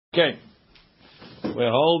Okay,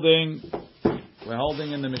 we're holding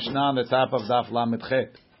in the Mishnah on the top of Daf Lamed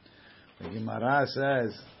Chet. The Gemara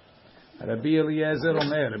says, Rabbi Eliezer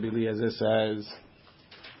Omer. Rabbi Eliezer says.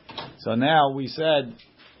 So now we said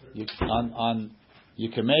you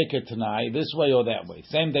can make it tonight this way or that way.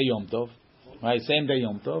 Same day Yom Tov, right? Same day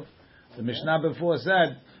Yom Tov. The Mishnah before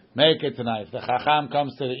said make it tonight. If the Chacham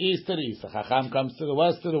comes to the east, to the east. The Chacham comes to the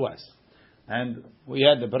west, to the west. And we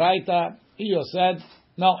had the Braita. He said.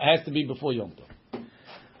 No, it has to be before Yom Tov.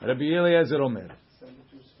 Rabbi Eliezer Omer.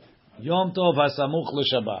 Yom Tov hasamuch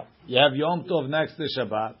l'Shabbat. You have Yom Tov next to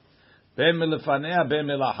Shabbat. Ben milefanea, ben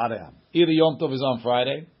milachareh. Either Yom Tov is on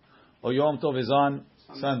Friday, or Yom Tov is on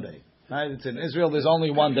Sunday. Right? It's in Israel. There's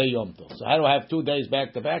only one day Yom Tov. So how do I have 2 days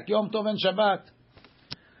back to back? Yom Tov and Shabbat.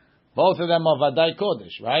 Both of them are Vadai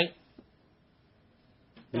Kodesh, right?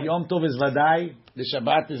 The Yom Tov is Vadai. The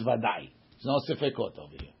Shabbat is Vadai. There's no Sefekot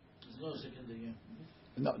over here.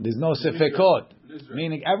 No, there's no sefekot.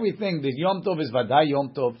 Meaning everything. The Yom Tov is Vadai Yom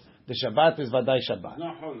Tov. The Shabbat is Vadai Shabbat.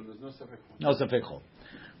 No sefekot.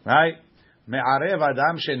 Right? Me'arev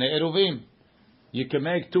Adam shene eruvim. You can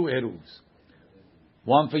make 2 eruvs.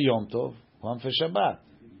 One for Yom Tov, one for Shabbat.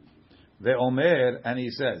 Ve'omer, and he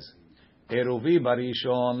says, eruvi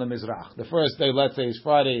barishon lemizrach. The first day, let's say, is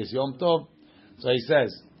Friday, is Yom Tov. So he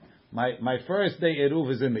says, my first day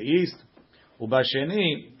eruv is in the east.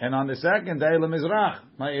 Ubasheni, and on the second day, lemizrach,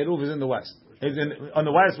 my eruv is in the west. On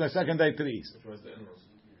the west, my second day to the east.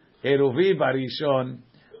 Eruvi barishon,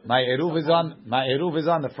 my eruv is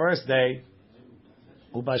on the first day.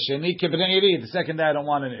 Ubasheni kibnei iri, the second day I don't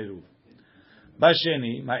want an eruv.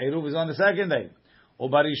 Basheni, my eruv is on the second day.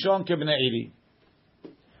 Ubarishon kibnei iri.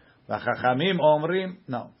 V'chachamim omrim,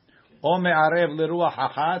 no. O me'arev leruach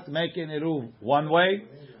achat, make an eruv one way,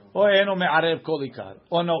 or eno me'arev kol ikar,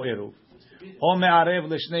 or no eruv. Or me'arev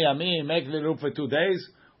l'shnei yamim, make the eruv for 2 days,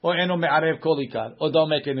 or eno me'arev kol ikar, or don't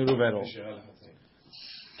make an eruv at all.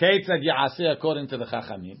 Keitzad ya'aseh according to the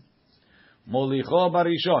Chachamim. Molicho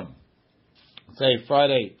barishon. Say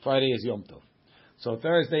Friday is Yom Tov. So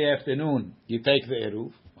Thursday afternoon, you take the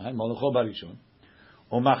eruv, right? Molicho barishon.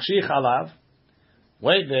 Umachshich alav,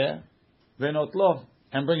 wait there, venotlo,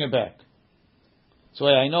 and bring it back. So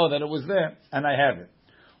I know that it was there, and I have it.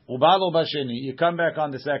 Ubalo basheni, you come back on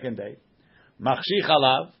the second day. Machshich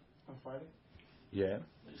alav. On Friday? Yeah.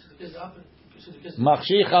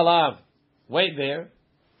 Machshich alav. Wait there.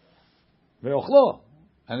 Ve'ochlo.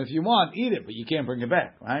 And if you want, eat it, but you can't bring it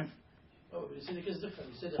back, right? Oh, but the is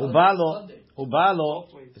different. You said Ubalo.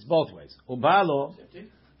 It's both ways. Ubalo.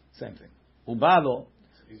 Same thing. Ubalo.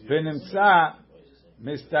 V'nimtza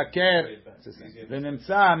mistaker.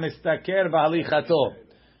 V'nimtza mistaker b'halichato.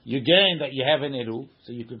 You gain that you have an eruv,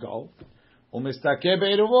 so you could go. Umistaker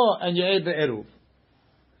be'eruvo, and you ate the eruv.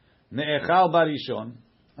 Ne'echal barishon.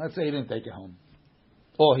 Let's say he didn't take it home,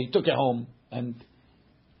 or he took it home and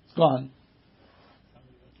it's gone.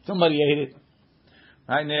 Somebody ate it.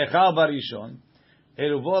 Right? Ne'echal barishon.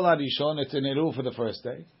 Eruvo larishon. It's an eruv for the first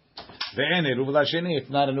day. Ve'en eruv lasheni. It's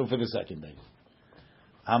not an eruv for the second day.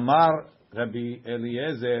 Amar Rabbi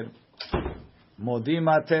Eliezer. Modim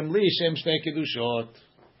atem li shem shtei kedushot.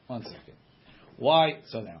 1 second. Why?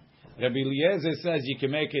 So now, Rabbi Eliezer says you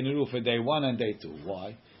can make an eruv for day 1 and day 2.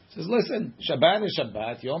 Why? He says, listen, Shabbat is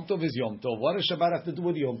Shabbat, Yom Tov is Yom Tov. What does Shabbat have to do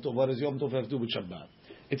with Yom Tov? What does Yom Tov have to do with Shabbat?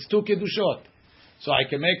 It's 2 kedushot. So I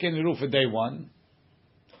can make an eruv for day 1,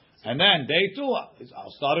 and then day 2,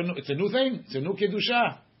 I'll start a new, it's a new thing. It's a new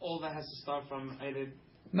kedusha. All that has to start from either.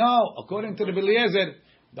 No, according to Rabbi Eliezer,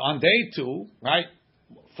 on day 2, right,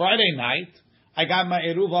 Friday night, I got my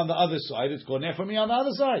eruv on the other side. It's going there for me on the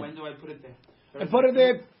other side. When do I put it there? I put it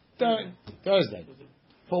there Thursday.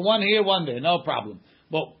 For 1 here, 1 there, no problem.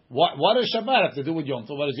 But what does Shabbat have to do with Yom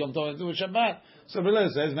Tov? What does Yom Tov have to do with Shabbat? So Rabbi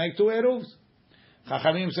says, make 2 eruvs.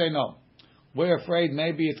 Chachamim say no. We're afraid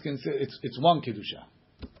maybe it's 1 kedusha.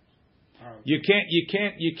 You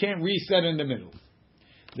can't reset in the middle.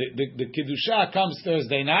 The kedusha comes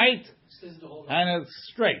Thursday night, and it's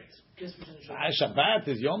straight. Shabbat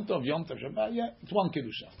is Yom Tov, Shabbat. Yeah, it's 1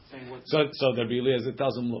 kedusha. So the Rabbi Eliezer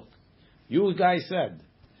tells him, look, you guys said,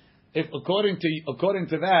 if according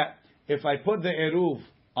to that, if I put the eruv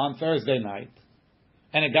on Thursday night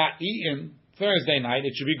and it got eaten Thursday night,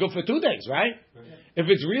 it should be good for 2 days, right? If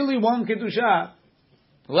it's really 1 kedusha,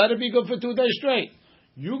 let it be good for 2 days straight.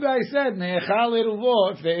 You guys said ne'echal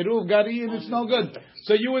eruvo. If the eruv got eaten, it's no good.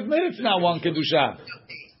 So you admit it's not 1 kedusha.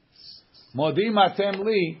 Modim atem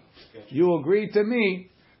li. You agree to me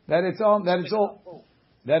that it's 1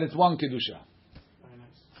 kedusha,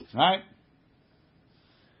 right?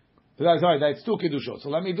 Sorry, that's 2 kedushot. So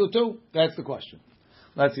let me do 2. That's the question.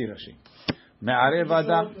 Let's see Rashi. Me'arev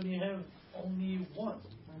Adam. When you have only one.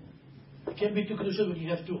 It can't be two kedushot when you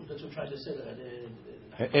have two. That's what I'm trying to say.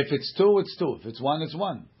 If it's two, it's two. If it's one, it's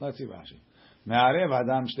one. Let's see Rashi. Me'arev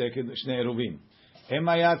Adam shne eruvim. Em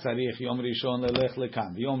haya tzarich yom rishon lelech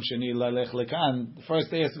lekan. Yom sheni lelech lekan. The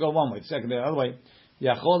first day has to go one way. The second day the other way.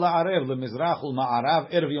 Yachol la'arev lemizrach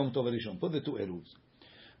ulma'arav erev yom tov rishon. Put the two eruvs.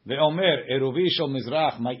 Ve'omer eruvi shel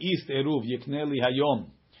mizrach. My east eruv yikne li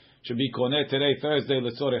hayom. Should be koneh today, Thursday,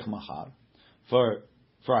 letzorech machar. For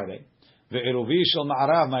Friday. Ve'eruvi shel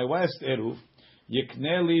ma'arav. My west eruv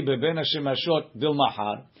yikne li beben hashemashot dil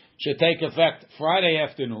mahar. Should take effect Friday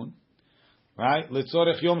afternoon. Right?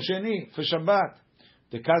 Letzorech yom sheni. For Shabbat.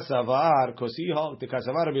 Tekasavar kosiho.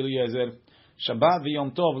 Tekasavar Rabbi Eliezer. Shabbat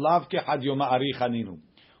v'yom tov lav kehad yom ha'ari chaninu.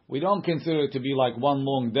 We don't consider it to be like one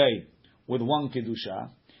long day with one kedusha.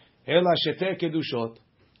 Ela shete kedushot.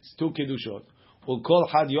 It's two kedushot. Ulkol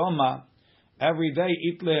had yoma. Every day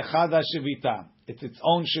itle chada shevita. It's its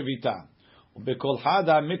own shevita. Ubekol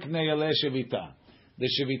hada mikne yale shevita. The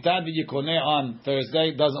shevita that you koneh on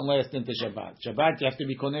Thursday doesn't last into Shabbat. Shabbat you have to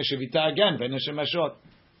be koneh shevita again. Ben hashemashot.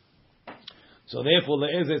 So therefore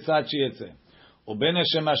le'ezet tzad sheyetzeh. Uben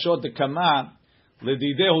hashemashot dekama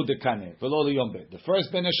ledidehu dekane v'lo liyom bet. The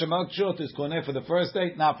first ben hashemashot is koneh for the first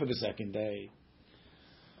day, not for the second day.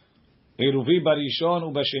 Eruvi barishon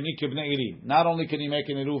ubasheni kibnei iri. Not only can he make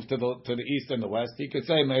an eruv to the east and the west, he could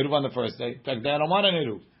say eruv on the first day. In fact, I don't want an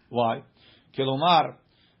eruv. Why? Kilomar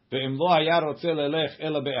ve'im lo haya rotze lelech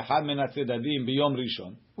ela be'echad min hatzedadim biyom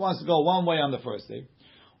rishon. He wants to go one way on the first day.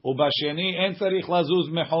 Ubasheni en tzarich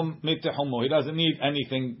lazuz mechom mittehumo. He doesn't need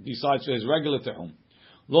anything besides his regular tehum.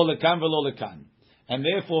 Lo lekan v'lo lekan. And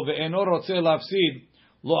therefore ve'eno rotze lafsid.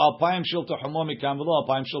 Lo alpaim shel tehumo mikam v'lo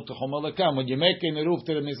alpaim shel tehumo lekam. When you make an eruv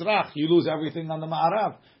to the mizrach, you lose everything on the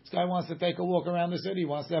ma'arav. This guy wants to take a walk around the city. He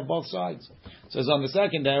wants to have both sides. Says on the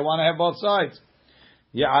second day, I want to have both sides.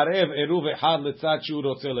 Ya'arev eruv echad letzad shu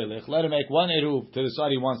rotze lelech. Let him make one eruv to the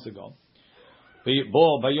side he wants to go.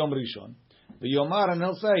 Bo bayom rishon. V'yomar, and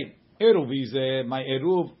he'll say, eruv my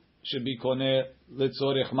eruv should be koneh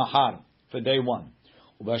letzorech mahar for day one.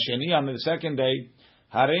 Ubasheni on the second day.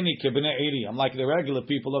 Hareini kibnei iri. I'm like the regular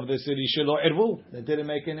people of the city. Shelo ervu. They didn't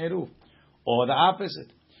make an eruv. Or the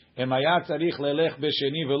opposite. Emayat tzarich lelech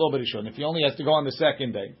b'sheni v'lo b'rishon. If he only has to go on the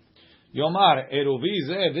second day. Yomar eruvi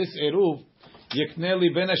zeh. This eruv yikne li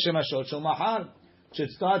ben hashemashot shel mahar. Should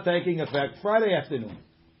start taking effect Friday afternoon.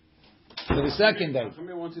 For the second day.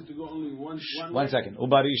 Chachamim wanted to go only one second.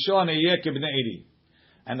 Ubarishon eyeh kibnei iri.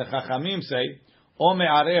 And the Chachamim say, O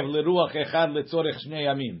me'arev leruach echad letzorech shnei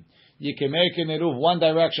yamim. You can make an eruv one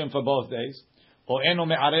direction for both days, or eno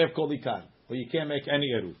me'arev kol ikar, or you can't make any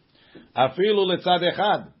eruv. Afilu letzad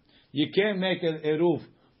echad, you can't make an eruv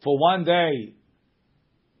for one day,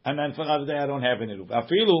 and then for other day I don't have an eruv.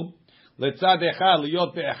 Afilu letzad echad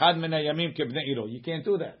liyot be'echad min hayamim kebnei iro. You can't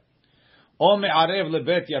do that. O me'arev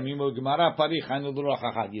lebet yamim u'gemara parich hanu l'ruach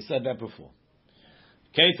achad. You said that before.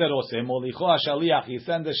 Keter oseh molicho hashaliach. You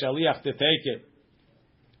send the shaliach to take it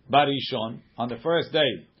barishon on the first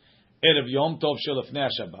day. Erev Yom Tov Shelefnei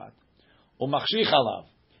Shabbat, u'machshich alav,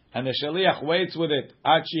 and the shaliach waits with it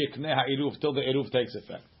ad sheyikneh ha'eruv till the eruv takes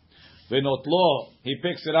effect. V'not lo, he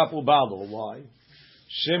picks it up ubalo. Why?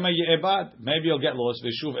 Shema ye'ebad. Maybe he'll get lost.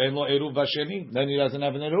 V'shuv en lo eruv v'sheni. Then he doesn't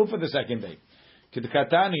have an eruv for the second day.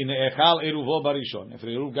 K'dkatani ne'echal eruvo barishon. If the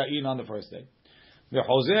eruv got eaten on the first day,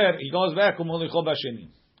 v'chozer he goes back u'molicho b'sheni.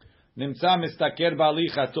 Nimtza mistaker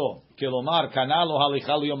ba'alichato. Kilomar kana lo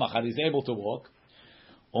halicha liyom achad. He's able to walk.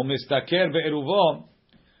 Umistaker be'eruvo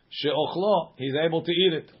she'ochlo, he's able to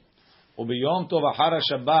eat it. Ubiyom tov achara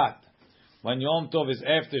Shabbat, when Yom Tov is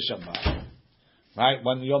after Shabbat, right?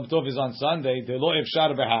 When Yom Tov is on Sunday, de lo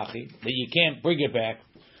efshar behachi, that you can't bring it back.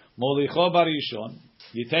 Molicho barishon,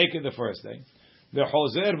 you take it the first day.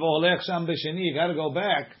 Ve'chozer v'olech sham b'sheni, you got to go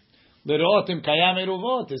back. L'ro'ot im kayam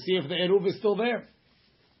eruvot, to see if the eruv is still there.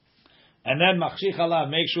 And then machshich alav,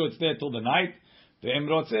 make sure it's there till the night.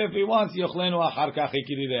 If he wants, yochlenu achar kach, he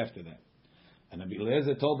can eat after that. And Rabbi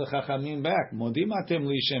Eliezer told the Chachamim back, Modim atem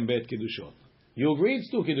li shem bet kiddushot. You agreed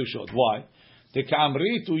to kiddushot. Why? The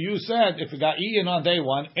kamritu, you said, if it got eaten on day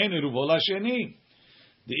one, en eruvo lasheni.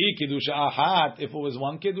 The kiddusha ahat, if it was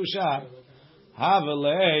one kiddusha,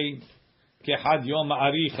 havelei kehad yom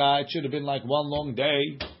aricha, it should have been like one long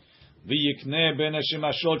day. V'yikneh ben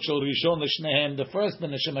hashemashot shel rishon l'shnehem. The first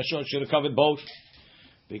ben hashemashot should have covered both.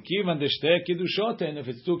 V'kivan d'shtei kiddushot, and if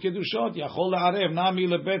it's two kiddushot, yachol la'arev nami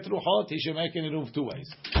lebet ruchot, he should make an eruv two ways.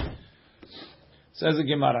 Says the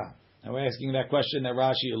Gemara. Now we're asking that question that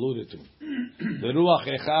Rashi alluded to. L'ruach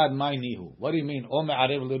echad mai nihu. What do you mean? O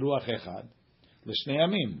me'arev l'ruach echad. L'shnei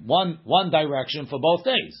yamim. One direction for both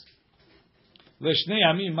days. L'shnei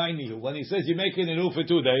yamim ma'inihu. When he says you make an eruv for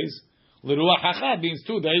 2 days, l'ruach hachad means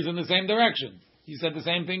 2 days in the same direction. He said the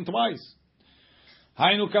same thing twice.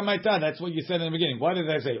 Hainu kamaita. That's what you said in the beginning. What did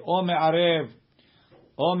I say? O me'arev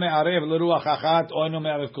l'ruach hachad, o eno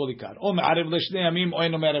me'arev kol ikar. O me'arev l'shnei yamim, o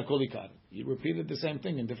eno me'arev kol ikar. He repeated the same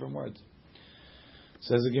thing in different words.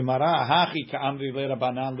 Says the Gemara, Hachi ka'amri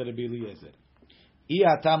le'Rabbanan le'Rabbi Eliezer.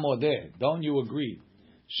 Iyata modeh, don't you agree?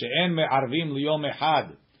 She'en me'arvim liyom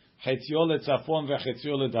echad, chetzio le'tzafon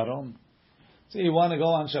ve'chetzio le'darom. So you want to go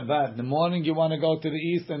on Shabbat. In the morning you want to go to the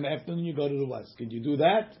east, and in the afternoon you go to the west. Could you do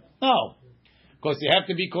that? No. Because you have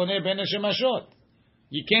to be koneh ben hashemashot.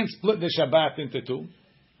 You can't split the Shabbat into two.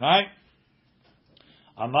 Right?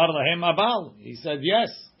 Amar lahem abal. He said yes.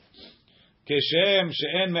 Keshem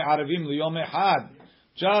she'en me'arvim liyom echad.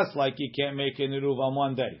 Just like you can't make an eruv on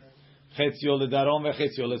one day. Chetzio ledarom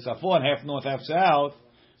vechetzio lesafon, half north, half south.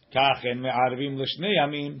 Kachen me'arvim l'shnei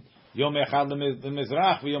yamim, yom echad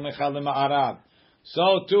lemizrach v'yom echad lema'arav.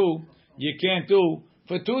 So too, you can't do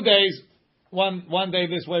for 2 days, one day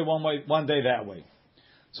this way, one day that way.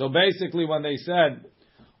 So basically, when they said,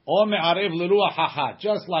 O me'arev l'ruach hachad,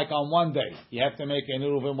 just like on one day, you have to make an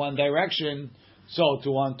eruv in one direction. So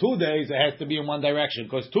too, on 2 days, it has to be in one direction.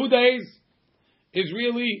 Because 2 days is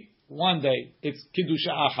really one day. It's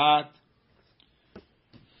Kiddusha Achat.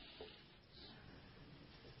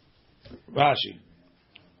 Rashi.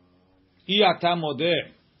 Iyata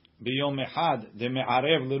modeh biyom echad de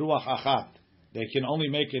me'arev l'ruach achat. They can only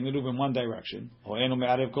make an eruv in one direction. Or eno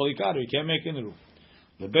me'arev kol ikar. You can't make an eruv.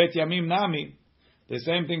 Lebet yamim nami. The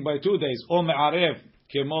same thing by 2 days. O me'arev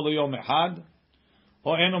kemo l'yom echad.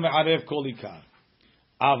 Or eno me'arev kol ikar.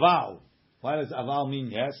 Aval. What does aval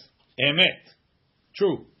mean? Yes. Emet.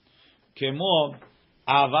 True. Kemo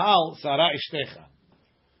aval Sarah ishtecha.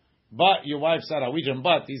 But your wife Sarah, we just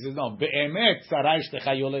but he says no. Be'emet Sarah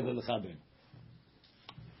ishtecha yoled l'chaben.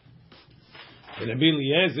 Rabbi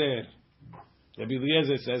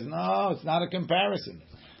Eliezer says no, it's not a comparison.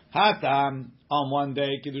 Hatam on one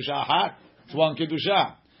day kiddusha hat, it's one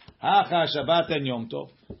kiddusha. Hacha Shabbat and Yom Tov.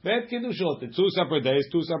 Bet kiddushot. It's 2 separate days,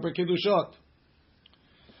 2 separate kiddushot.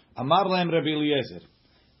 Amar lehem Rabbi Eliezer.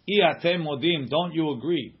 Iatem modim, don't you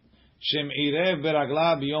agree? Shem irev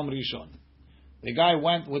beragla biyom rishon. The guy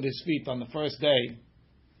went with his feet on the first day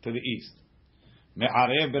to the east.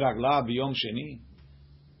 Me'arev beragla biyom sheni.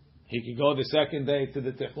 He could go the second day to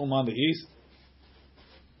the techum on the east.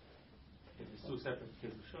 It's 2 separate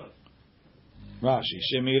kiddushot. Rashi,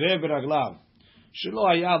 Shem irev beraglav. Shelo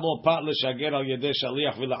haya lo pat leshager al yedei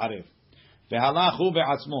shaliach v'la'arev. Ve'halach hu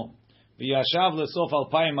be'atzmo. V'yashav lesof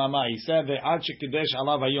alpayim ama. He said ve'ad shekidesh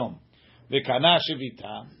alav hayom. Ve'kana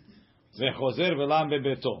shevita. Ve'chozer ve'lam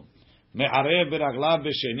bebeto. Me'arev beraglav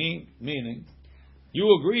b'sheni. Meaning, you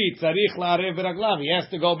agree tzarich la'arev beraglav. He has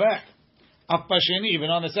to go back. Af b'sheni, even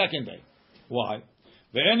on the second day. Why?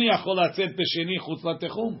 Ve'en yachol latzet b'sheni chutz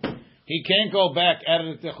latechum. He can't go back at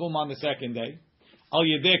the techum on the second day. Al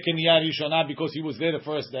yedei keniyah rishona, because he was there the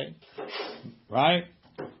first day. Right?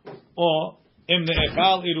 Or im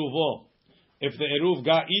ne'echal iruvo. If the eruv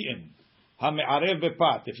got eaten, ha-me'arev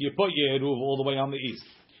bepat, if you put your eruv all the way on the east,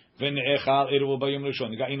 ve'ne'echal eruv bayom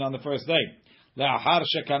rishon, you got eaten on the first day, le'achar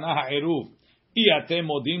shekana ha'eruv, iyate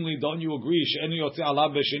modim li, don't you agree, she'enu yotze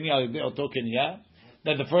alav ve'sheni al yedei oto keniyah,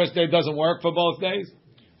 that the first day doesn't work for both days?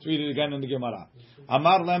 Let's read it again in the Gemara.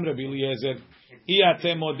 Amar lem Rabbi Eliezer,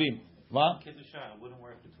 iyate modim. What? Kiddusha wouldn't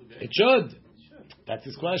work for 2 days. It should. That's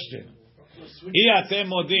his question. Iyate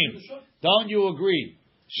modim. Don't you agree?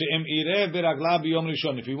 She'em irev beragla biyom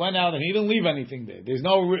rishon. If he went out and he didn't leave anything there, there's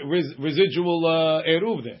no residual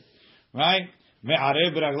eruv there, right?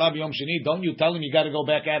 Me'arev beragla biyom sheni. Don't you tell him you got to go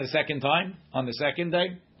back at a second time on the second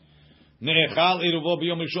day? Ne'echal eruvo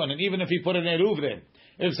biyom rishon. And even if he put an eruv there,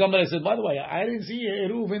 if somebody said, by the way, I didn't see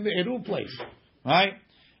eruv in the eruv place, right?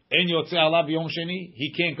 En yotze alav biyom sheni.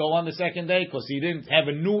 He can't go on the second day because he didn't have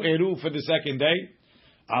a new eruv for the second day.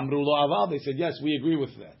 Amru lo aval. They said, yes, we agree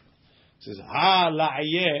with that. It says,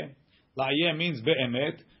 la'ayeh. La'ayeh means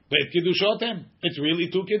be'emet. Bet kiddushotem. It's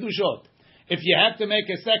really 2 kiddushot. If you have to make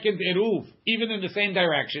a second eruv, even in the same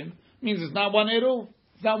direction, means it's not one eruv.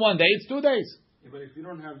 It's not 1 day, it's 2 days. Yeah, but if you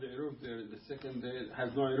don't have the eruv there, the second day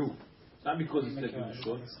has no eruv. It's not because it's the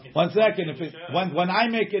kiddushot. 1 second. When I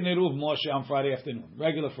make an eruv, Moshe, on Friday afternoon,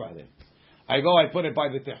 regular Friday, I go, I put it by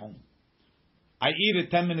the tehum. I eat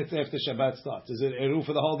it 10 minutes after Shabbat starts. Is it eruv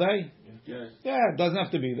for the whole day? Yes. Yeah, it doesn't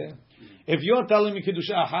have to be there. If you're telling me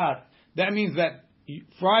Kiddusha Achat, that means that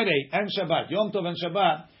Friday and Shabbat, Yom Tov and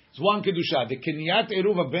Shabbat, it's one Kiddusha. The Kinyat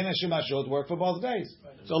Eruv of Ben Hashemashot work for both days.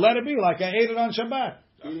 So let it be like I ate it on Shabbat.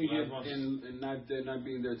 Eating it and not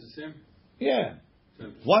being there, it's the same? Yeah.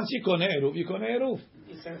 Once you kone eruv, you kone eruv.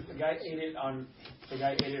 He says the guy ate it on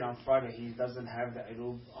Friday. He doesn't have the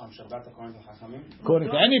eruv on Shabbat according to Chachamim. According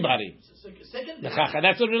to anybody. Second The day.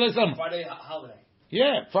 that's what it is. Friday holiday.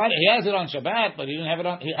 Yeah, Friday. He has it on Shabbat, but he didn't have it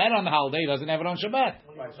on. He had it on the holiday. He doesn't have it on Shabbat.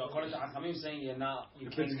 Right. So according to Chachamim, saying you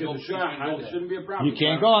can't go. It shouldn't be a problem. You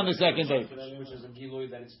can't go on the second day. Which is a gilui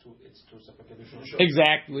that it's two separate kedusha.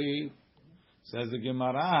 Exactly. Says the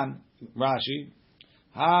Gemara, Rashi.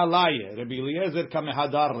 Ha laye. Rabbi Eliezer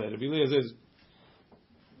kamehadarle. Rabbi Eliezer is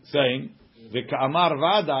saying, "V'ka'amar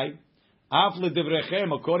vadai, af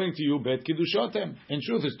ledevrechem." According to you, bet kiddushotem. In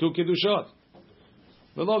truth, it's 2 kiddushot.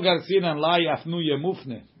 V'lo garsin and laye afnu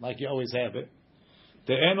yemufne, like you always have it.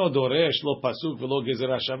 Te'eno doresh lo pasuk v'lo gezer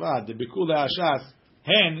hashavad. The bikule hashas.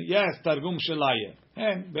 Hen, yes, targum shelaye.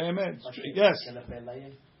 Hen, be'emet. Yes.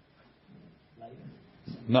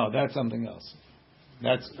 No, that's something else.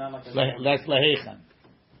 That's lahechan.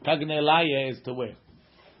 Tagne laye is to wear.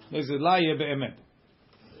 This is laye be'emet.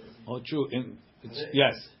 Oh, true.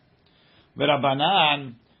 Yes.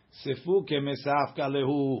 V'Rabbanan sefu kemesafka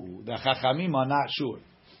lehu. The Chachamim are not sure.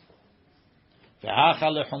 V'hacha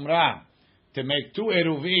lechumra. To make 2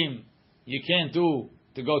 eruvim, you can't do,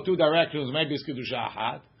 to go 2 directions, maybe it's kedusha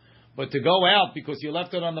achat. But to go out because you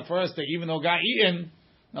left it on the first day, even though it got eaten,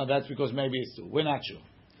 no, that's because maybe it's 2. We're not sure.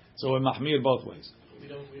 So we're mahmir both ways. We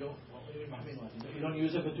don't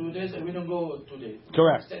use it for 2 days, and we don't go 2 days.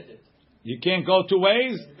 Correct. Extend it. You can't go 2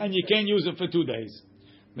 ways, and you can't use it for 2 days.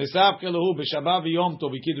 Mesaf kelahu b'shabbat v'yom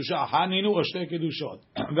tov v'kiddusha haninu o shtei kiddushot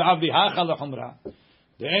v'avdihacha lechumra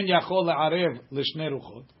de'en yachol le'arev l'shnei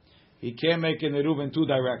ruchot. He can't make an eruv in 2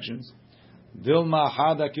 directions. Dilma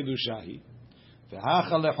hada kiddushahi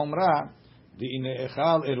v'hacha lechumra de'ine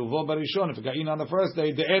echal eruvo barishon. If it got eaten on the first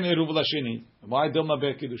day, de'en eruv l'shini. Why dilma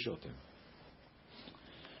ber kiddushotem?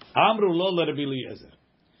 Amru lo l'Rabbi Eliezer.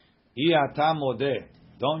 Iyata modeh.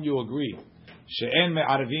 Don't you agree? She'en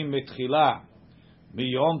me'arvim mitchila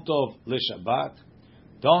miyom tov l'shabbat.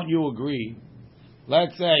 Don't you agree?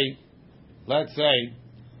 Let's say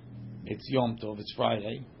it's Yom Tov, it's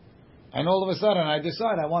Friday, and all of a sudden I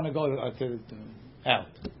decide I want to go out. I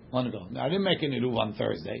want to go. Now, I didn't make an eruv on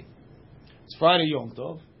Thursday. It's Friday Yom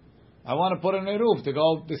Tov. I want to put an eruv to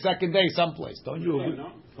go the second day someplace. Don't you agree?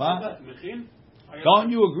 What?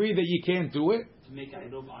 Don't you agree that you can't do it? To make an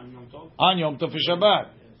eruv on Yom Tov. On Yom Tov for Shabbat.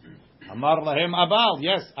 Amar lahem abal.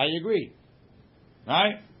 Yes, I agree.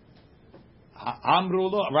 Right? Amru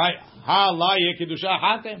lo. Right? Ha la ye kiddusha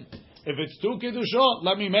hatem. If it's 2 kiddushot,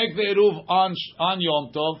 let me make the eruv on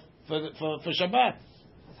Yom Tov for Shabbat.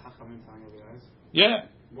 Yeah.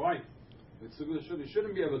 Why? It's a good. You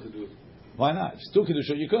shouldn't be able to do it. Why not? If it's 2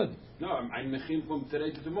 kiddushot, you could. No, I'm mechin from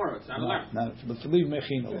today to tomorrow. It's not allowed. No, but leave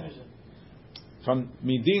mechin alone. From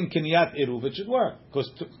midin kinyat eruv, it should work because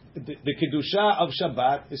the kiddusha of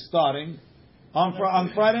Shabbat is starting on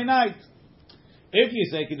Friday night. If you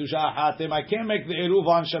say kiddusha hatem, I can't make the eruv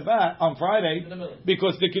on Shabbat on Friday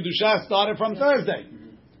because the kiddusha started from Thursday.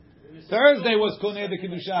 Thursday was koneh the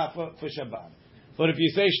kiddusha for Shabbat. But if you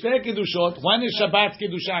say shtei kiddushot, when is Shabbat's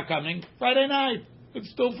kiddusha coming? Friday night. It's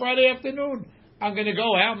still Friday afternoon. I'm going to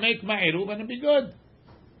go out, make my eruv, and it'll be good.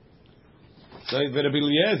 So Rabbi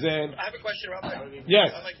Eliezer. I have a question, Rabbi.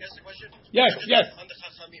 Yes. I'd like to ask a question. Yes. On the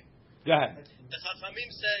Chachamim. Go ahead. The Chachamim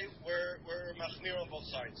say we're machmir on both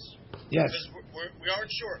sides. Yes. Because we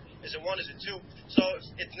aren't sure. Is it 1? Is it 2? So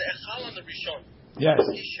it's ne'echal on the Rishon. Yes.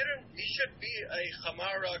 He should be a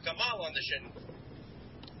chamar gamal on the shin.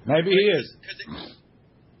 Maybe he is.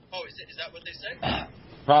 Is that what they say?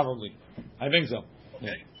 Probably. I think so.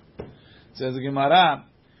 Okay. Yeah. Says the Gemara,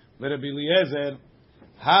 Rabbi Eliezer,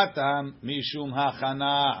 Hatam mishum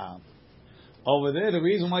hachana. Over there, the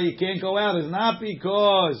reason why you can't go out is not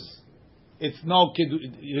because it's no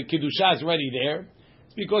kiddusha is already there.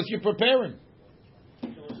 It's because you're preparing.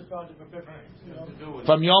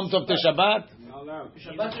 From Yom Tov to Shabbat.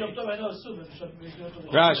 Shabbat Yom Tov, I know, assume.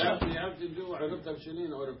 Rashi. You have to do Arub Tavshili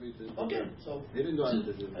in order for you to. Okay, so. He didn't do Arub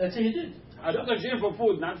Tavshili. Let's say he did. Arub Tavshili for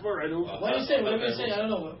food, not for Arub. What do you say? Whatever you say, I don't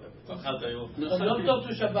know. From Yom Tov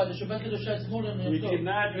to Shabbat, the Shabbat Kedusha is more than Yom We Tov.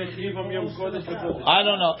 cannot receive from Yom Kodesh to Kodesh. I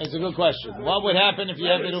don't know. It's a good question. What would happen if you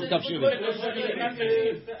have Eruv Tavshili?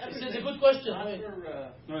 It's a good question.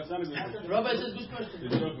 No, it's not a good question. The Rabbi says good question.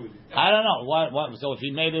 I don't know. What? So if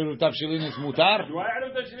he made Eruv Tavshili, it's mutar? Why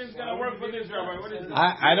Arub Tavshili is going to work for this, Rabbi? What is this?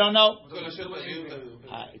 I don't know.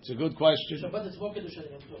 It's a good question. Shabbat is more Kedusha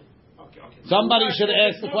than Yom Tov. Somebody should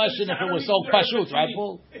ask the question if it was so pashut, right,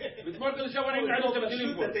 Paul? It's more than Shabbat in Arub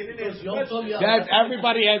Tavshili for. Because Yom Tov, That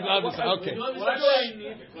everybody has others. Okay.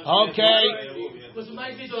 Okay. Because it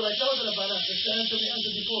might be though, like those are about us.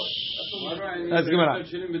 That's Gemara.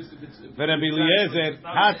 Rabbi Eliezer,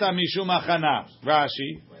 Hata Mishum Achana.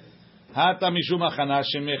 Rashi, Hata Mishum Achana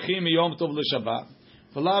Shemechim Yom Tov LeShabbat.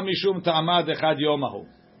 V'la Mishum Ta'amad Echad Yomahu.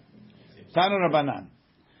 Tanu Rabbanan.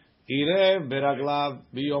 Irev Beraglav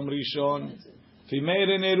B'Yom Rishon. If he made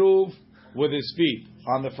an eruv with his feet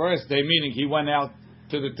on the first day, meaning he went out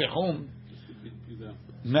to the Techum.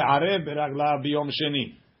 Me'arev Beraglav B'Yom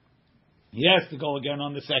Sheni. He has to go again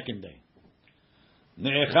on the second day.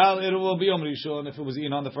 Ne'echal eruv b'yom rishon, if it was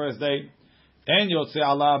eaten on the first day, en yotze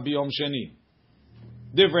ala b'yom sheni.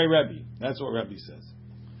 Divrei Rebbe. That's what Rebbe says.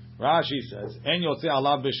 Rashi says, en yotze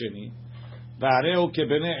ala b'sheni, v'areu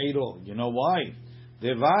kebene iro. You know why?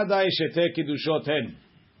 Devadai shete kiddushot hen.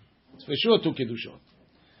 It's for sure two kiddushot.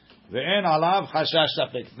 Ve'en alav chashash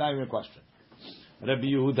safek. It's not even a question. Rabbi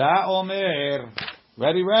Yehuda omer.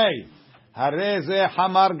 Ready, Ray. Hareze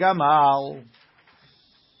hamar gamal.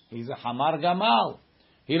 He's a hamar gamal.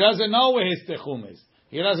 He doesn't know where his techum is.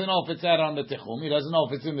 He doesn't know if it's out on the techum. He doesn't know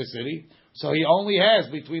if it's in the city. So he only has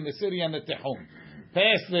between the city and the techum.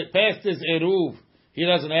 Past his eruv, he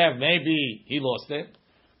doesn't have. Maybe he lost it.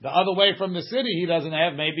 The other way from the city, he doesn't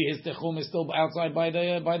have. Maybe his techum is still outside by the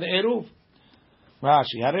eruv.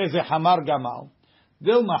 Rashi, hareze hamar gamal.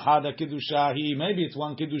 Dilma hada kedusha. Maybe it's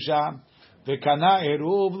one kedusha. V'kana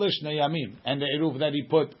eruv l'shnei yamim, and the eruv that he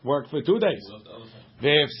put worked for 2 days.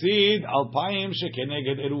 Ve'efsid alpayim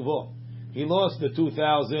shekeneged eruvo. He lost the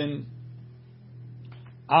 2,000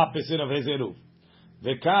 opposite of his eruv.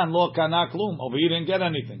 V'kan lo kana klum. Over he didn't get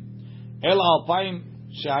anything. El alpayim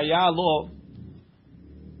shaya lo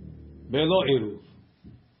belo eruv.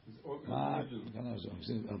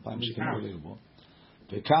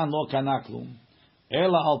 V'kan lo kana klum.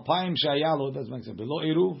 El alpayim shaya lo, doesn't make sense. Belo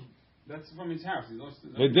eruv. That's from his house. He lost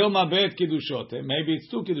it. V'dilma bet kiddushot. Maybe it's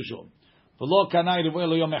 2 kiddushot. V'lo kanai revu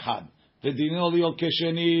elo yom echad. V'dino liol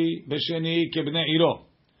kesheni b'sheni kebnei iro.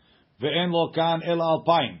 Ve'en lo kan el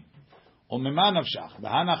alpayim. Umema nafshach.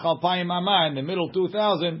 V'hanach alpayim ama. In the middle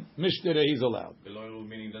 2,000, mishtere he's allowed. Below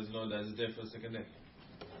meaning he doesn't know that it's there for the second day.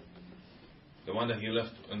 The one that he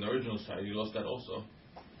left on the original side, he lost that also.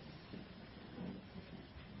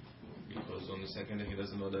 Because on the second day, he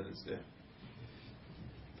doesn't know that it's there.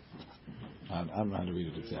 I'm not going to read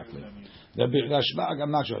it exactly. Rashbag,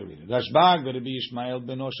 I'm not sure to read it. Rashbag, Rabbi Ishmael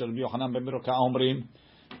ben Osher, Rabbi Yochanan ben Beroka, Omrim,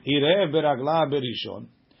 Irev beragla berishon.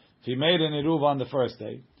 If he made an eruv on the first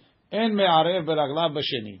day, en me'arev beragla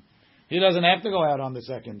b'sheni. He doesn't have to go out on the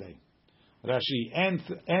second day. Rashi, en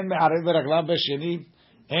me'arev beragla b'sheni,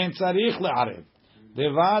 en tzarich le'arev.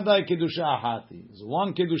 Devadai kedusha ahati. It's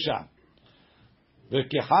one kedusha.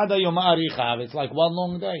 It's like one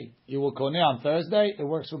long day. You will koneh on Thursday. It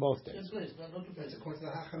works for both days.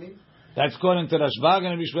 That's according to Rashbag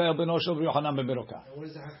and Rabbi ben Osher ben Yochanan ben Beroka. What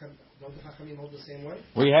is the Hachamim? Don't the Hachamim hold the same way?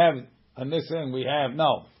 We have, and this thing we have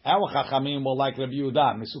no. Our Chachamim will like Rabbi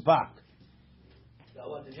Yehuda Misupak.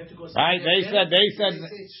 Right?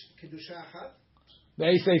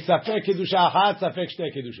 They say Safek kedusha achat, Safek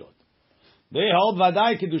shtei kedushot. They hold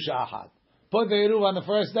Vadai kedusha achat. Put the eruv on the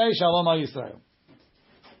first day. Shalom Yisrael.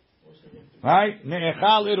 Right?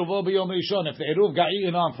 Ne'echal eruvo b'yom rishon. If the eruv got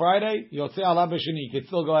eaten on Friday, yotze ala b'sheni. He could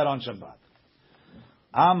still go out on Shabbat.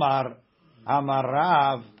 Amar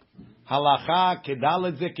Rav, halacha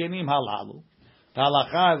kedalet zekenim halalu. The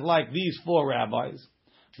halacha is like these 4 rabbis.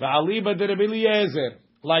 V'aliba de Rabbi Eliezer.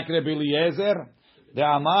 Like Rabbi Eliezer, the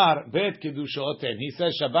Amar bet kedushot. And he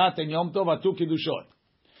says Shabbat and Yom Tov are 2 kedushot.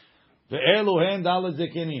 Ve'elu hen dalet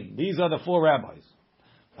zekenim. These are the 4 rabbis.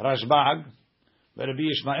 Rashbag, Rabbi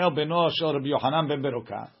Ishmael ben Osher, Rabbi Yochanan ben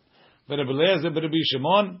Beroka, Rabbi Eliezer, Rabbi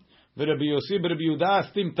Shimon, Rabbi Yossi, Rabbi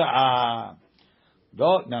Yehuda, Stim Ta'a.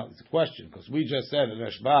 Now it's a question because we just said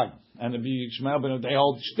Rashbag and Rabbi Ishmael ben they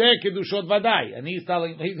hold Shtei Kedushot Vadai, and he's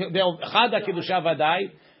telling they hold Chada Kedusha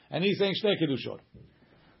Vadai, and he's saying Shtei Kedushot.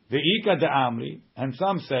 Ve'ika de Amri, and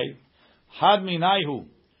some say Had Minayhu.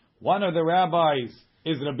 One of the rabbis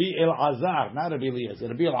is Rabbi Elazar, not Rabbi Eliezer.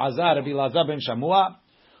 Rabbi Elazar ben Shamua.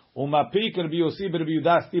 Umapik Rabbi Yossi Rabbi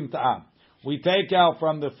Yehuda Stim Ta'a. We take out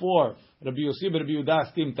from the 4 Rabbi Yossi Rabbi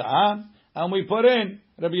Yehuda Stim Ta'a, and we put in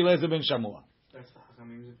Rabbi Eliezer ben Shamua. That's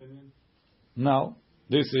Chachamim's opinion? No,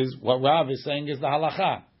 this is what Rav is saying is the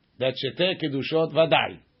halacha that Shetei Kedushot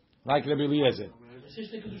Vadai, like Rabbi Eliezer.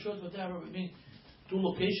 Shetei Kedushot Vadai, I mean 2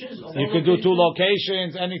 locations. You could do 2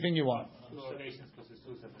 locations, anything you want.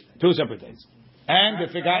 2 separate days. And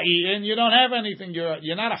if it got eaten, you don't have anything.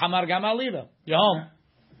 You're not a Hamar Gamal either. You're home.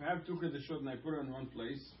 If I have 2 kedushot and I put it in one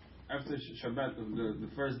place, after Shabbat, the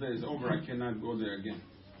first day is over, I cannot go there again.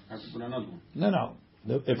 I have to put another one. No.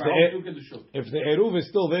 If the the eruv is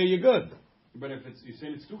still there, you're good. But if you're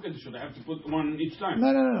saying it's two kedushot, I have to put one each time.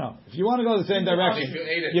 No. If you want to go the same direction, If you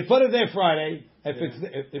ate it. you put it there Friday. If it's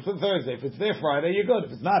Thursday, if it's there Friday, you're good.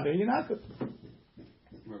 If it's not there, you're not good.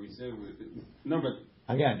 Where we say no, but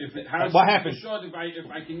Again, if it has what happens? Short, if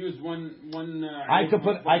I can use one. I could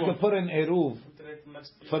put an eruv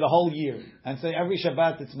for the whole year and say every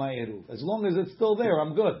Shabbat it's my eruv. As long as it's still there,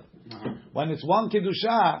 I'm good. When it's one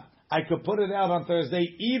kedusha, I could put it out on Thursday,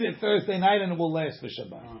 eat it Thursday night, and it will last for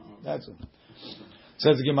Shabbat. That's it.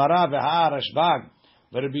 Says Gemara v'ha Rashbag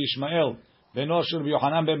v'Rabbi Yishmael v'no shel Rabbi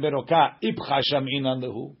Yochanan ben Beroka ipcha sham'inan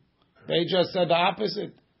lehu. They just said the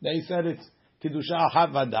opposite. They said it's kedusha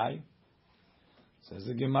ahat vadai. Says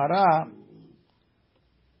the Gemara,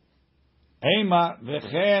 Ema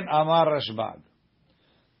v'chen amar Rashbag.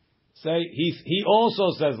 Say he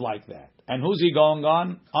also says like that. And who's he going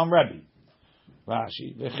on? On Rebbe.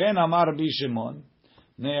 Rashi. V'chen amar Rabbi Shimon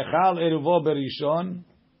ne'echal eruvo berishon.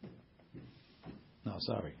 No,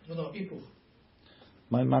 sorry. No, Ipuch.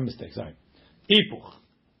 My mistake. Sorry. Ipuch.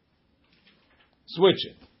 Switch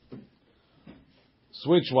it.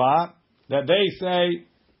 Switch what? That they say.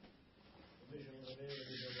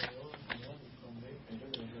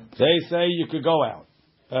 They say you could go out.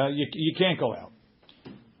 You can't go out.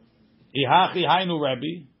 Ihachi hainu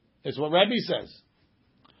Rebbe. It's what Rebbe says.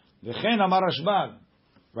 V'chen amar Rashbag.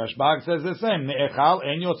 Rashbag says the same. Ne'echal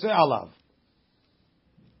en yotze alav.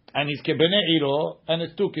 And he's kebene iro, and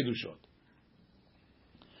it's two kiddushot.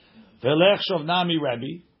 V'lech shovnami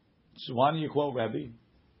Rebbe. So why don't you quote Rebbe?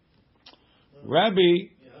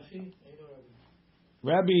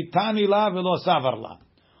 Rebbe tani la v'lo savar la.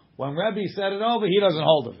 When Rebbe said it over, he doesn't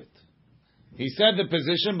hold of it. He said the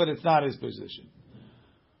position, but it's not his position.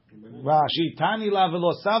 Rashi tani la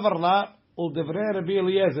v'lo savar la ul devrei Rabbi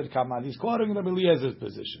Eliezer kamad. He's quoting Rabbi Eliezer's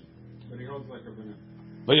position. But he holds like a banana.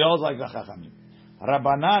 But he holds like the Chachamim.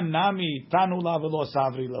 Rabbanan nami tanu la v'lo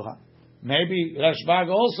savri loha. Maybe Rashbag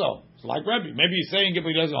also. It's like Rebbe. Maybe he's saying it, but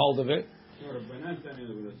he doesn't hold of it.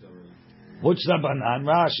 Which Rabbanan?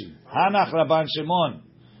 Rashi. Hanach Rabban Shimon.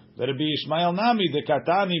 Rabbi Yishmael nami de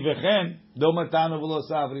katani v'chen do matanu v'lo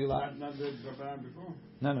savri la. Not the Rabbanan before.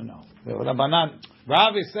 No. The Rabbanan.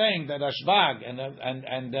 Rav is saying that Rashbag and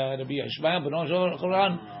Rabbi Yishmael ben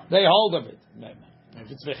Choran, they hold of it.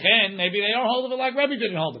 If it's v'chen, maybe they don't hold of it like Rebbe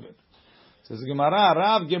didn't hold of it. Says Gemara,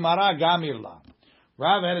 Rav Gemara Gamirla.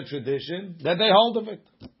 Rav had a tradition that they hold of it.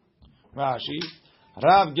 Rashi,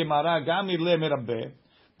 Rav Gemara Gamirle Mirabbe,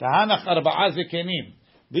 Tahanach Arba'a Zekenim.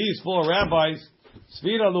 These four rabbis,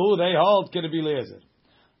 Sfira Luhu, they hold Kerebi Lezer.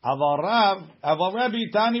 Aval Rebbe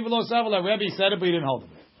Tani V'lo Savala. Rebbe said it, but he didn't hold of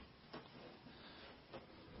it.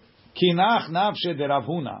 Kinach Nafshe de Rav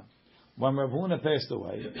Huna. When Rav Huna passed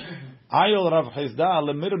away, Ayol Rav Chizda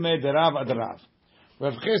Lemirme de Rav Ad Rav.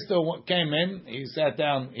 Rav Chisda came in, he sat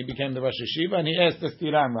down, he became the Rosh Hashiva, and he asked the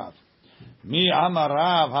Stiran Rav, Mi Amar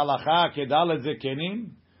Rav halacha kedalet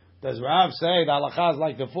zekenim? Does Rav say the halacha is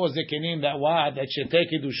like the four zekenim that shetei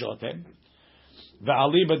kiddushotem?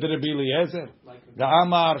 Ve'ali b'd Rabbi Eliezer? The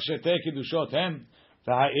Amar shetei kiddushotem?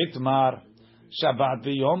 Ve'ha'itmar Shabbat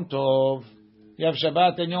v'Yom Tov. You have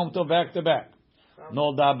Shabbat and Yom Tov back to back.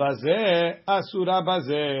 Nolda bazeh, asura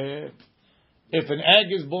bazeh. If an egg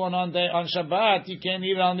is born on Shabbat, you can't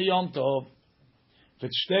eat it on the Yom Tov. If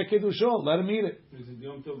it's shtei kedushot, let him eat it. Is it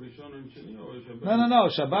Yom Tov Rishon and Sheni or Shabbat? No.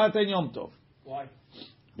 Shabbat and Yom Tov. Why?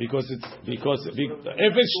 Because if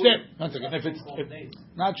it's shtei,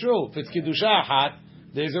 not true. If it's kedusha hot,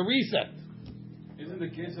 there's a reset. Isn't the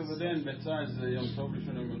case over there in Betzah is Yom Tov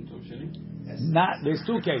Rishon and Yom Tov Sheni? There's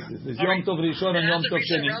two cases. There's Yom Tov Rishon and Yom Tov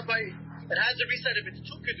Sheni. It has a reset if it's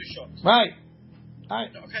two kedushots. Right.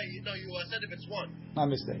 Okay, you said if it's one. My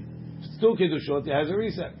mistake. If it's two keddushot, it has a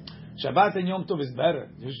reset. Shabbat and Yom Tov is better.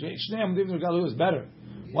 Shnei Yom Tov is better.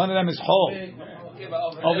 One of them is whole.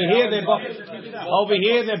 Over here they're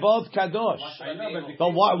both kadosh.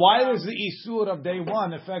 But why does the isur of day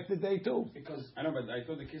one affect the day two? Because I know, but I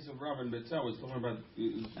thought the case of Rav and Betzah was talking about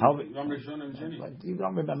Yom Rishon and Sheni. You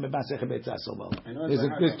don't remember Masechet Betzah so well. I know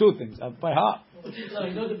There's two things. By heart.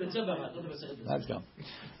 Let's go.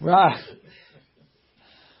 Right.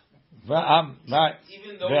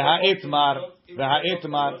 V'ha'itmar,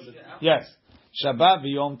 yes. Shabbat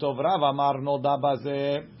v'Yom Tov Rav Amar Noda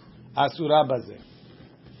Bazeh Asura Bazeh.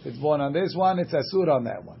 It's born on this one, it's Asura on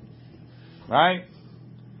that one. Right?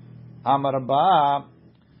 Amar Ba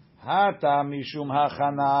Hata Mishum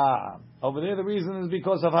Hachana. Over there the reason is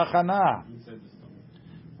because of Hachana.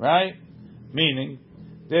 Right? Meaning,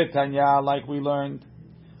 Tanya, like we learned,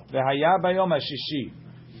 V'haya Bayom HaShishi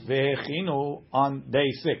V'hechinu on day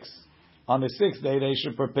 6. On the 6th day, they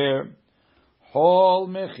should prepare Hol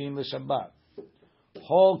Mechin LeShabbat.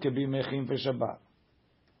 Chol could be mechin for Shabbat.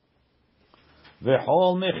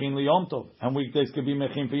 V'chol mechin liyom tov, and weekdays could be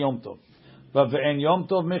mechin for Yom Tov. But ve'en Yom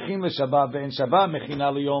Tov mechin l'Shabbat, ve'en Shabbat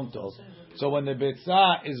mechina liyom tov. So when the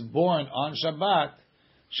Bitzah is born on Shabbat,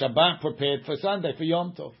 Shabbat prepared for Sunday, for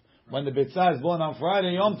Yom Tov. When the Bitzah is born on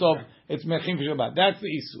Friday, Yom Tov, it's mechin for Shabbat. That's the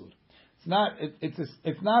Isur.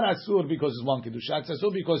 It's not Asur because it's one Kedusha. It's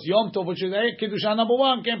Asur because Yom Tov, which is Kedusha number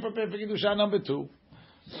 1, can't prepare for Kedusha number 2.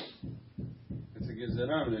 It's a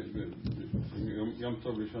Gezerah, Yom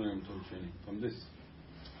Tov Rishon, Yom Tov Sheni. From this.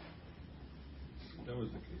 That was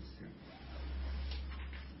the case, yeah.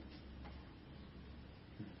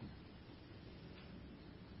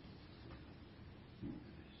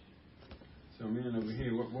 So, meaning over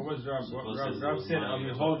here, what was Rav said?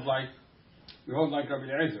 We hold like Rabbi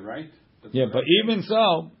Eliezer, right? That's Yeah, but even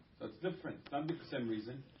so, that's different. Not because the same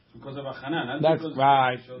reason. Because of Achana. that's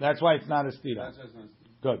right. That's why it's not a stira. That's why it's not a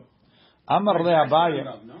Good. Amar le Abaye.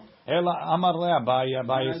 Rav, no? Ela Amar le Abaye.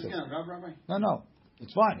 Abaye says. Rabbi? No.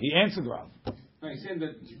 It's fine. He answered Rav. No, he's saying that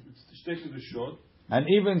it's take to the short. And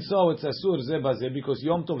even so, it's Asur Zebazeh because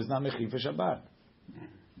Yom Tov is not mechin for Shabbat.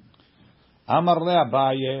 Amar le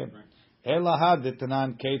Abaye. Ela had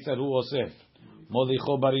etnan keitzer hu osef.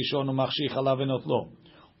 Molicho barishon umachshi chalav venotlo.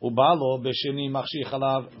 Ubalo b'sheni machshi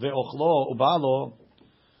chalav ve'ochlo. Ubalo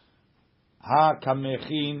ha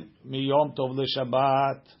kamechin miyom tov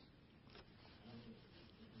leShabbat.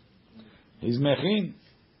 He's mechin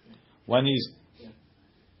when he's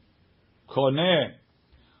koneh.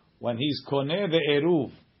 When he's koneh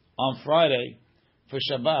ve'eruv on Friday for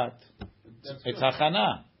Shabbat, it's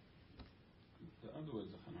hachana.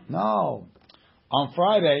 No, on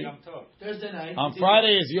Friday. Thursday night. On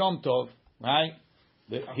Friday is Yom Tov, right?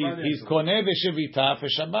 He's koneh v'shevita for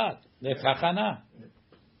Shabbat. That's hachana.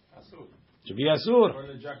 Should be asur.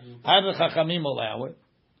 How the chachamim allow it?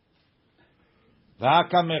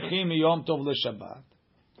 V'hakamechim miyom tov leShabbat.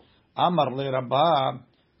 Amar le Rabbah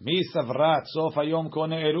mi savrat sof hayom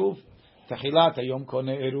koneh eruv techilat hayom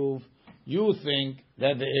koneh eruv. You think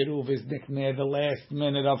that the eruv is near the last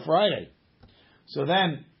minute of Friday, so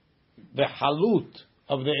then the halut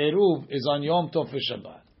of the eruv is on Yom Tov for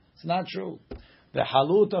Shabbat. It's not true. The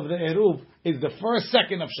halut of the eruv is the first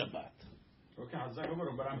second of Shabbat. Okay,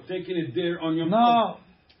 but I'm taking it there on Yom Tov. No,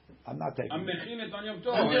 I'm not taking I'm it. making it on Yom And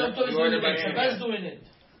Tov. Yom Tov is doing it. Shabbat is doing it.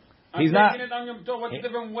 I'm He's not- taking it on Yom Tov. What's the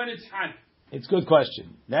difference when it's hot? It's a good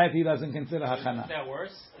question. That he doesn't consider hachana. Isn't that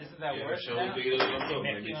worse? Isn't that worse? so now? we do it on Yom Tov,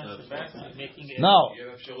 Making maybe on it's Shabbat, not. making it. No.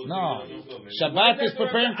 Shabbat is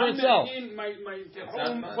preparing for itself.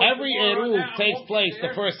 Every eruv takes place the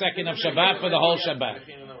first second of Shabbat for the whole Shabbat.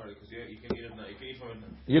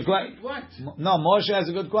 You What? No, Moshe has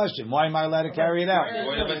a good question. Why am I allowed to carry it out?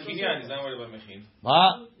 What about Kinyan? He's not worried about Mechin.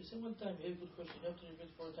 Huh? You said one time, you have a good question. You have to repeat it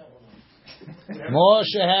 4 times.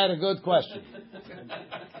 Moshe had a good question.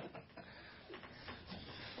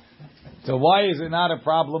 So why is it not a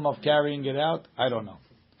problem of carrying it out? I don't know.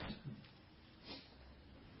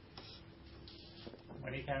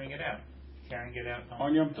 When are you carrying it out? Carrying it out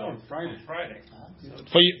On Yom Tov, Friday. On Friday.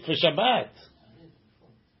 For Shabbat.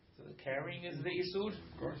 So the carrying is the isur,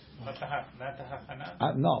 Of course. not the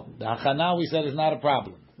hachana. No, the hachana we said is not a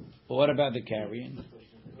problem. But what about the carrying?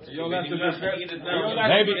 You're allowed to prepare.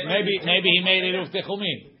 Maybe he made it with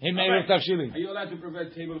techumin. He made it with tafshilin. Are you allowed to prepare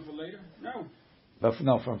a table for later? No. But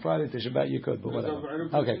no, from Friday to Shabbat you could, but whatever.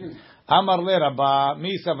 Eruv Okay. tefillin. Amar le Rabba,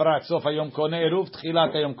 mi savrat sof hayom koneh eruv,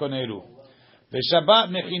 tchilat hayom koneh eruv. V'Shabbat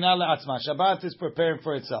mechina le'atzma. Shabbat is preparing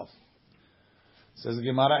for itself. Says the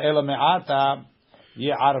Gemara, ela me'ata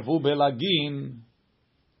ye'arvu belagin.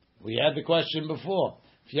 We had the question before.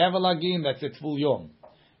 If you have a lagin, that's a tful yom.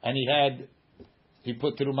 And he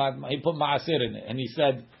put ma'aser in it. And he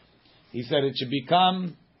said it should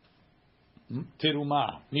become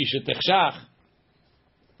terumah. Misha techshach.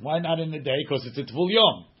 Why not in the day? Because it's a tful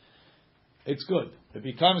yom. It's good. It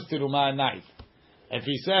becomes terumah at night. If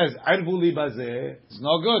he says arvu li bazeh, it's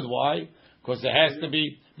no good. Why? Because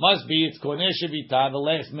must be it's koneh shevita the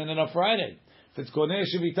last minute of Friday. If it's koneh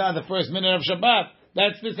shevita the first minute of Shabbat,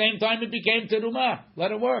 that's the same time it became terumah.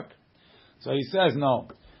 Let it work. So he says no.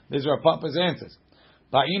 These are Papa's answers.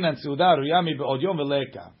 Ba'inan suda ruyami be'od yom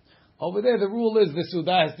v'leka. Over there, the rule is the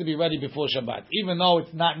suda has to be ready before Shabbat, even though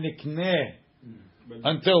it's not nikneh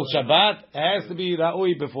until Shabbat. It has to be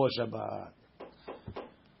ra'ui before Shabbat.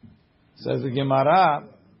 Says the Gemara,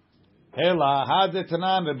 Hela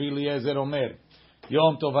hadetanan Rabbi Eliezer Omer,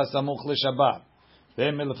 Yom Tov hasamuch leShabbat,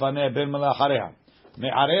 ben milfaneh ben milachareha,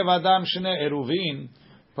 me'arev adam shnei eruvin.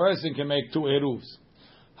 Person can make 2 eruvs.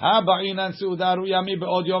 Ha ba'inan suda ruyami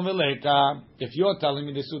be'od yom v'leka. If you're telling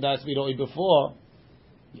me the suda has to be roi before,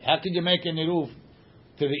 how can you make an eruv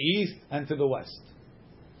to the east and to the west.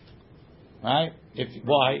 Right?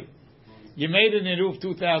 Why? You made an eruv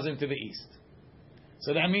 2,000 to the east.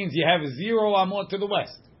 So that means you have 0 amot to the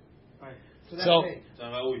west. For that So, day.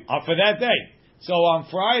 for that day. So on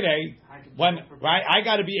Friday, I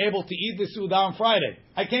got to be able to eat the Suda on Friday.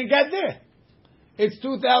 I can't get there. It's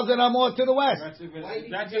 2,000 amot to the west. That's if Why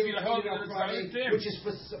did you you hold do it on it Friday, on which is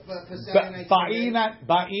for Saturday night?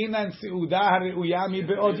 Ba'inan Suda Re'uyami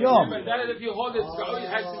Be'od Yom. But that is if you hold it, it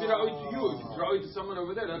has to be ra'oi to you. If it's ra'oi to someone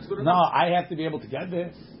over there, that's good No, enough. I have to be able to get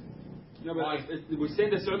there. No, but we're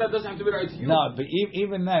saying the Suda doesn't have to be ra'oi to you. No, but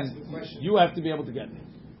even then, you have to be able to get there.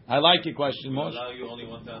 I like your question, We'll Moshe. allow you only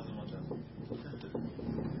 1,000.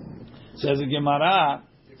 Says the Gemara,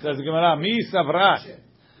 Mi Savrat.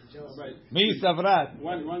 Mi Savrat.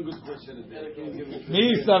 One good question is there.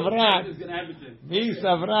 Mi Savrat. It's gonna happen to him. Mi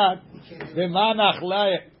Savrat. V'manach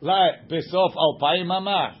la besof alpayim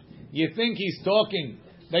amar. You think he's talking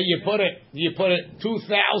that you put it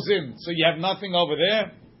 2,000, so you have nothing over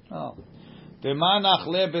there? Oh. V'manach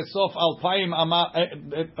le besof alpayim amar.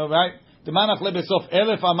 Right? V'manach le besof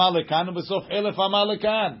 1,000 amar lekan u'besof 1,000 amar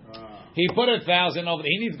lekan. He put 1,000 over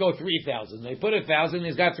there. He needs to go 3,000. They put 1,000.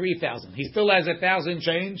 He's got 3,000. He still has 1,000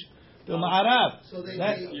 change to Ma'arav. So they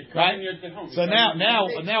Right? So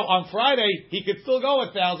now on Friday he could still go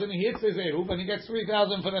 1,000. He hits his eruv and he gets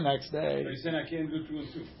 3,000 for the next day. But he's saying I can't do 2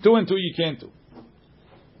 and 2. 2 and 2 you can't do.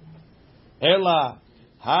 Ela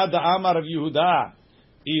hada amar of Yehuda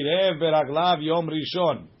irev beraglav yom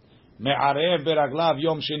rishon me'arev beraglav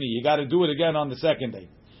yom sheni. You got to do it again on the second day.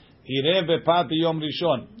 Irev bepat yom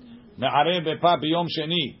rishon. Me'arev bepa b'yom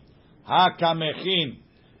sheni, ha'kamechin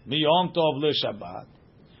miyom tov l'Shabbat.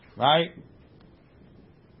 Right?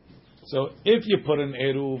 So if you put an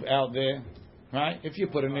eruv out there, right? If you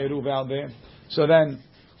put an eruv out there, so then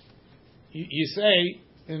you say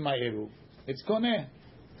in my eruv, it's koneh.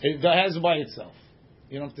 It has by itself.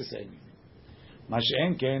 You don't have to say anything.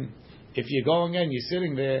 Mash'enken, if you're going in, you're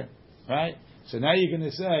sitting there, right? So now you're going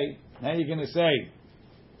to say,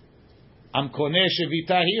 I'm koneh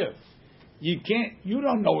shevita here. You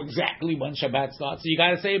don't know exactly when Shabbat starts, so you got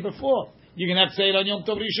to say it before. You're going to have to say it on Yom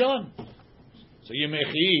Tov Rishon. So you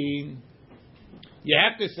mechin. You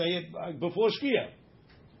have to say it before Shkia.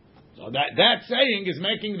 So that saying is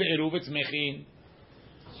making the eruv, it's mechin.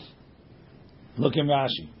 Look in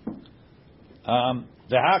Rashi.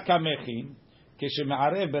 V'haka mechin,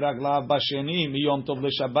 כשמערב ברגליו בשני מיום טוב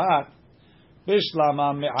לשבת,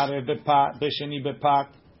 בשלמה מערב בשני בפת,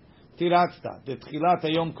 תירצת, דתחילת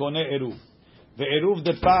היום קונה עירוב. Ve'eruv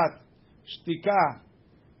depat shtika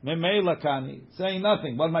memela kani, saying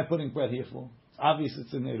nothing. What am I putting bread here for? Obviously,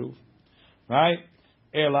 it's an eruv, right?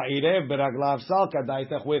 Ela irev beraglav salka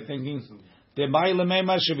daitach. We're thinking demai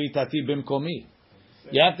lemema shevitati bimkomi.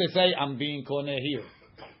 You have to say I'm being koneh here.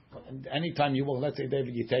 Anytime you walk, let's say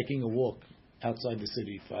David, you're taking a walk outside the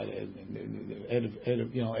city,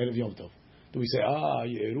 Erev Yom Tov. Do we say,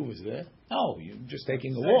 your eruv is there? No, you're just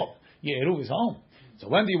taking a walk. Your eruv is home. So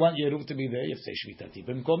when do you want your eruv to be there? You have to say shvitati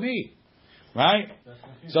b'mkomi, right?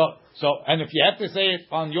 So, and if you have to say it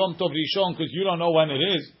on Yom Tov Rishon because you don't know when it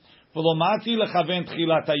is, v'lomati lechaven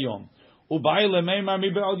tchilat hayom u'bai lemeimar mi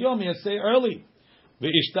be'od yom. You say early.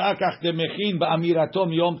 V'ishtakach demechin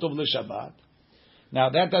ba'amiratom Yom Tov l'Shabbat. Now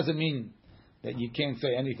that doesn't mean that you can't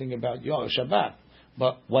say anything about Yom Shabbat,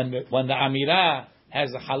 but when the Amirah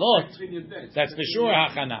has a halot, that's for sure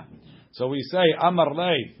hachana. So we say Amar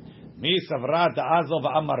lei mi savrat da'azil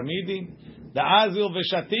v'amar midi da'azil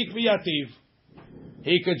v'shatik v'yativ.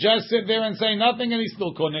 He could just sit there and say nothing, and he's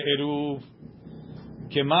still koneh eruv.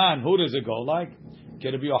 Keman, who does it go like?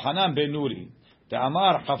 Rabbi Yochanan ben Nuri.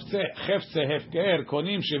 Amar chefse hefker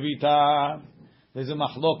konim shevita. There's a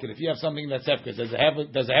machloket. If you have something that's hefker, does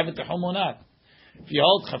it have a tehum or not? If you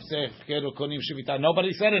hold chafseh hefker or konim shevita,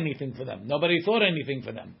 nobody said anything for them. Nobody thought anything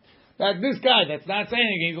for them. That this guy that's not saying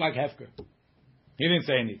anything, he's like hefker. He didn't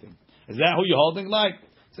say anything. Is that who you're holding like?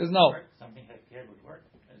 Says no. Something hefker would work.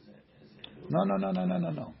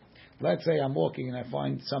 No. Let's say I'm walking and I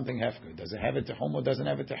find something hefker. Does it have a tehum or doesn't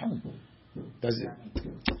have a tehum? Does it?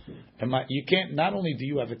 You can't. Not only do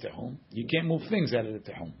you have a tehum, you can't move things out of the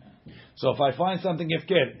tehum. So if I find something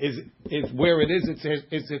hefker, is where it is?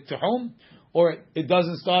 It's a tehum, or it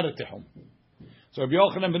doesn't start a tehum. So Rabbi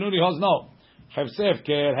Yochanan ben Nuri holds no. Chefseh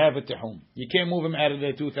hefker have a tehum. You can't move him out of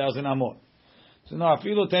the 2,000 amot. So no,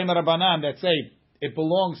 afilu teimar Rabbanan that say it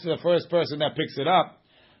belongs to the first person that picks it up.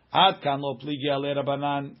 Ad kan lo pligi ale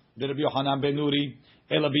Rabbanan de Rabbi Yochanan ben Nuri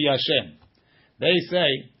ela biyashem. They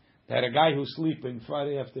say that a guy who's sleeping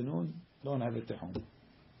Friday afternoon don't have it to home.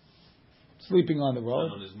 Sleeping on the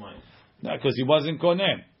road. On his mind. No, because he wasn't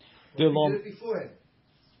koneh. He did it beforehand.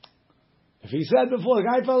 If he said before, the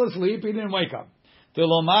guy fell asleep, he didn't wake up.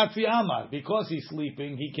 Telomatzi Amar, because he's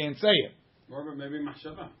sleeping, he can't say it. Or maybe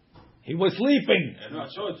Mahshaba. He was sleeping. No,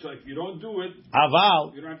 so if you don't do it,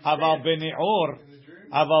 Aval, you don't have to Aval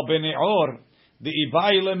Beni'or, the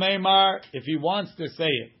Ibai Lemeimar, if he wants to say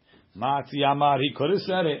it, Matzi Amar, he could have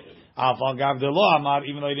said it. Aval Gavdelo Amar,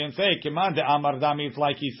 even though he didn't say it, Kiman de Amar Dami, it's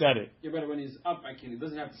like he said it. Yeah, but when he's up, he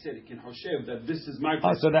doesn't have to say it. He can Hoshev that this is my.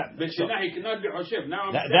 Oh, so that. But So, he cannot be Hoshev.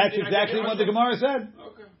 Now that's exactly what the Gemara said.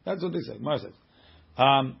 Okay. That's what they said. Gemara says.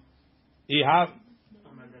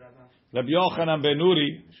 Rabbi Yochanan ben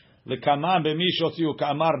Nuri, lekaman b'mishotziu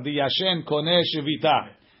ka'amar diyashen koneh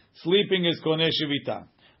shevita. Sleeping is koneh shevita.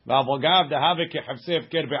 V'avogav dehave kechefseh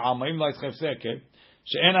efker be'amayim lo chefseh efker.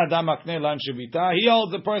 She'en adam makneh lan shevita. He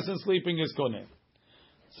holds the person sleeping is koneh.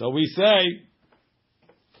 So we say,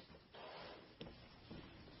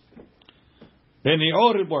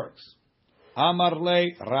 Beni'or it works. Amar le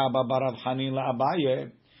Rabba barav Hanin la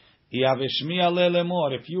Abaye.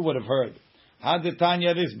 If you would have heard,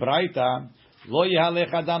 Hadetanya this Braita, Lo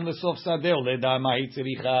Yihalech Adam lesof sadeh leda mahi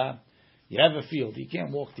tziricha. You have a field. You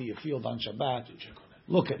can't walk to your field on Shabbat.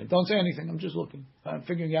 Look at it. Don't say anything. I'm just looking. I'm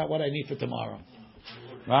figuring out what I need for tomorrow.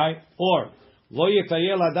 Right? Or Lo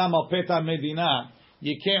Yetayel Adam al Peta Medina.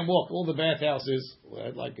 You can't walk all the bathhouses,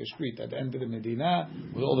 like a street at the end of the Medina,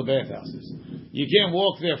 with all the bathhouses. You can't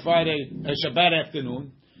walk there Shabbat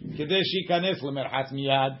afternoon. So you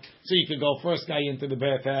can go first guy into the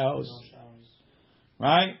bathhouse.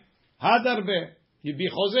 Right? Hadarbe. You'd be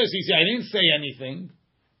chozes. You say, I didn't say anything.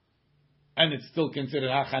 And it's still considered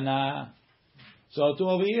hachana. So to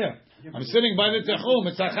over here. I'm sitting by the techum.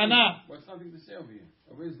 It's hachana. What's nothing to say over here?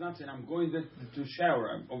 Over here is not saying I'm going there to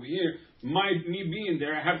shower. Over here, me being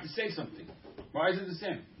there, I have to say something. Why is it the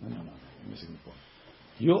same? No. I'm missing the point.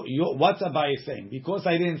 What's Abaye saying? Because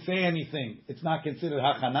I didn't say anything, it's not considered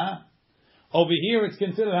hachana. Over here, it's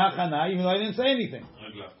considered hachana, even though I didn't say anything.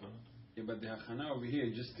 Yeah, but the hachana over here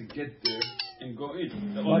is just to get there and go in.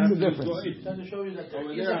 What's the difference? Trying to show you that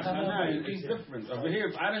Over there, hachana is different. Over here,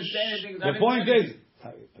 if I didn't say anything, the point is,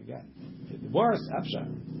 again, worse, Abshah.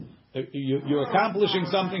 You're accomplishing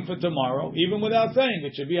something for tomorrow, even without saying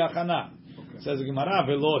it should be hachana. Says the Gemara,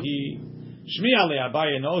 Velohi Shmi Ale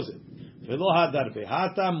Abaye knows it. What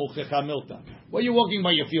are you walking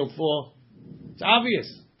by your field for? It's obvious.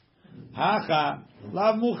 Hacha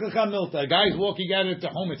lav muchecha milta. A guy's walking out at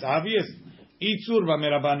home. It's obvious. Itzur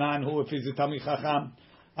v'merabanan hu if he's a tamid chacham.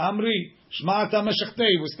 Amri shma'ata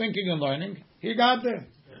meshachtei. He was thinking and learning. He got there.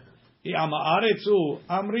 Amaaretzu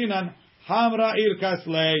amrinan hamra irkas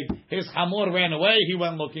lei. His hamor ran away. He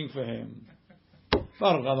went looking for him.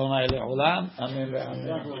 Baruch Adonai le'olam. Amen.